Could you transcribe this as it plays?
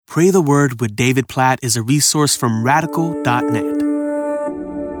Pray the Word with David Platt is a resource from radical.net.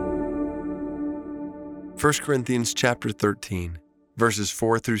 1 Corinthians chapter 13, verses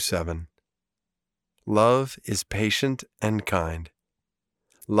 4 through 7. Love is patient and kind.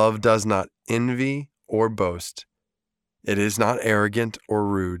 Love does not envy or boast. It is not arrogant or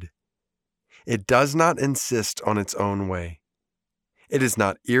rude. It does not insist on its own way. It is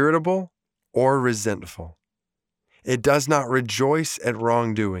not irritable or resentful. It does not rejoice at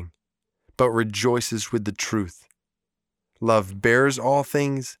wrongdoing, but rejoices with the truth. Love bears all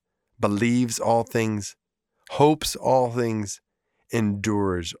things, believes all things, hopes all things,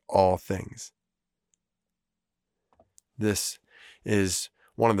 endures all things. This is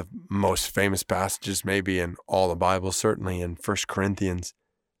one of the most famous passages maybe in all the Bible, certainly in 1 Corinthians,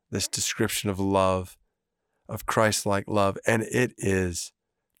 this description of love, of Christ-like love, and it is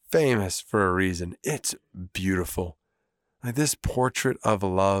famous for a reason. It's beautiful. Like, this portrait of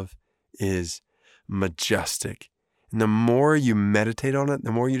love is majestic. And the more you meditate on it,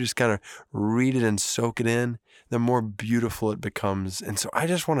 the more you just kind of read it and soak it in, the more beautiful it becomes. And so I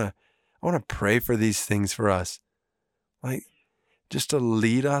want to pray for these things for us. Like, just to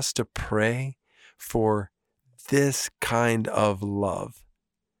lead us to pray for this kind of love.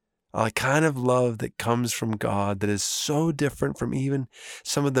 A kind of love that comes from God that is so different from even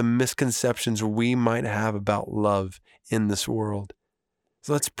some of the misconceptions we might have about love in this world.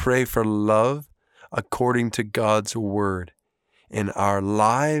 So let's pray for love according to God's word in our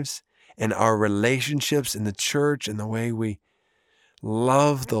lives and our relationships in the church and the way we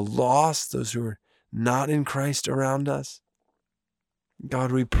love the lost, those who are not in Christ around us.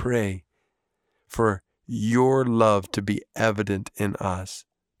 God, we pray for your love to be evident in us,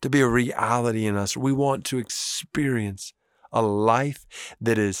 to be a reality in us. We want to experience a life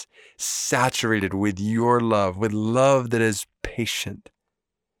that is saturated with your love, with love that is patient.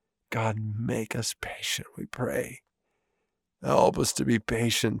 God, make us patient, we pray. Help us to be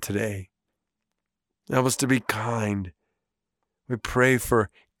patient today. Help us to be kind. We pray for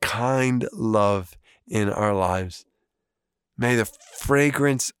kind love in our lives. May the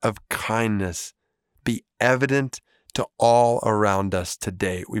fragrance of kindness be evident to all around us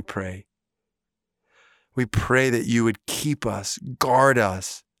today, we pray. We pray that you would keep us, guard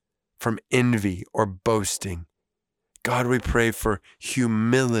us from envy or boasting. God, we pray for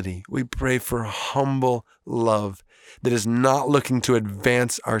humility. We pray for humble love that is not looking to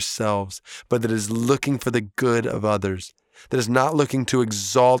advance ourselves, but that is looking for the good of others, that is not looking to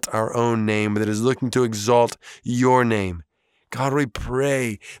exalt our own name, but that is looking to exalt your name. God, we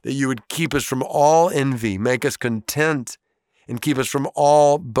pray that you would keep us from all envy, make us content, and keep us from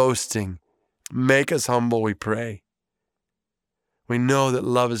all boasting. Make us humble, we pray. We know that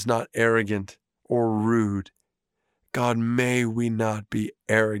love is not arrogant or rude. God, may we not be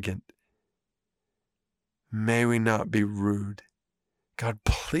arrogant. May we not be rude. God,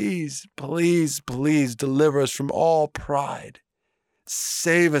 please, please, please deliver us from all pride.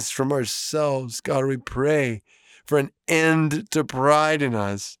 Save us from ourselves. God, we pray for an end to pride in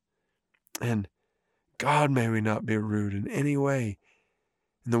us. And God, may we not be rude in any way.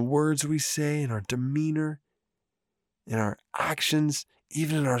 In the words we say, in our demeanor, in our actions,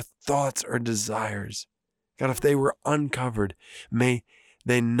 even in our thoughts or desires. God, if they were uncovered, may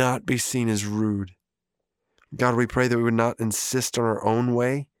they not be seen as rude. God, we pray that we would not insist on our own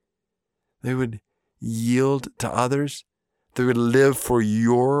way. They would yield to others. They would live for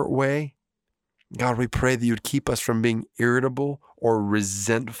your way. God, we pray that you would keep us from being irritable or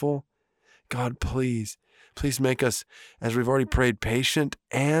resentful. God, please make us, as we've already prayed, patient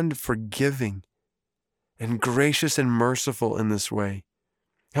and forgiving and gracious and merciful in this way.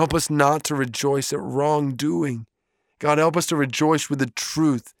 Help us not to rejoice at wrongdoing. God, help us to rejoice with the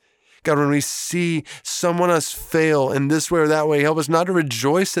truth. God, when we see someone else fail in this way or that way, help us not to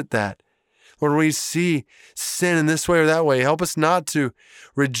rejoice at that. When we see sin in this way or that way, help us not to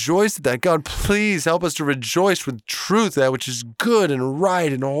rejoice at that. God, please help us to rejoice with truth, that which is good and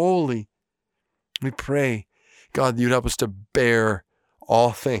right and holy. We pray, God, that you'd help us to bear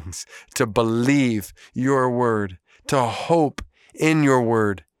all things, to believe your word, to hope in your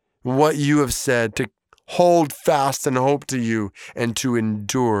word, what you have said, to hold fast and hope to you, and to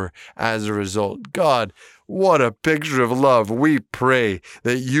endure as a result. God, what a picture of love. We pray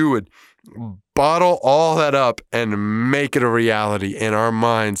that you would bottle all that up and make it a reality in our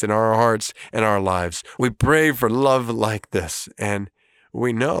minds, in our hearts, and our lives. We pray for love like this, and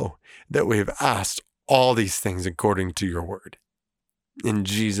we know that we have asked all these things according to your word. In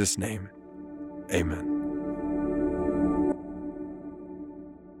Jesus' name, amen.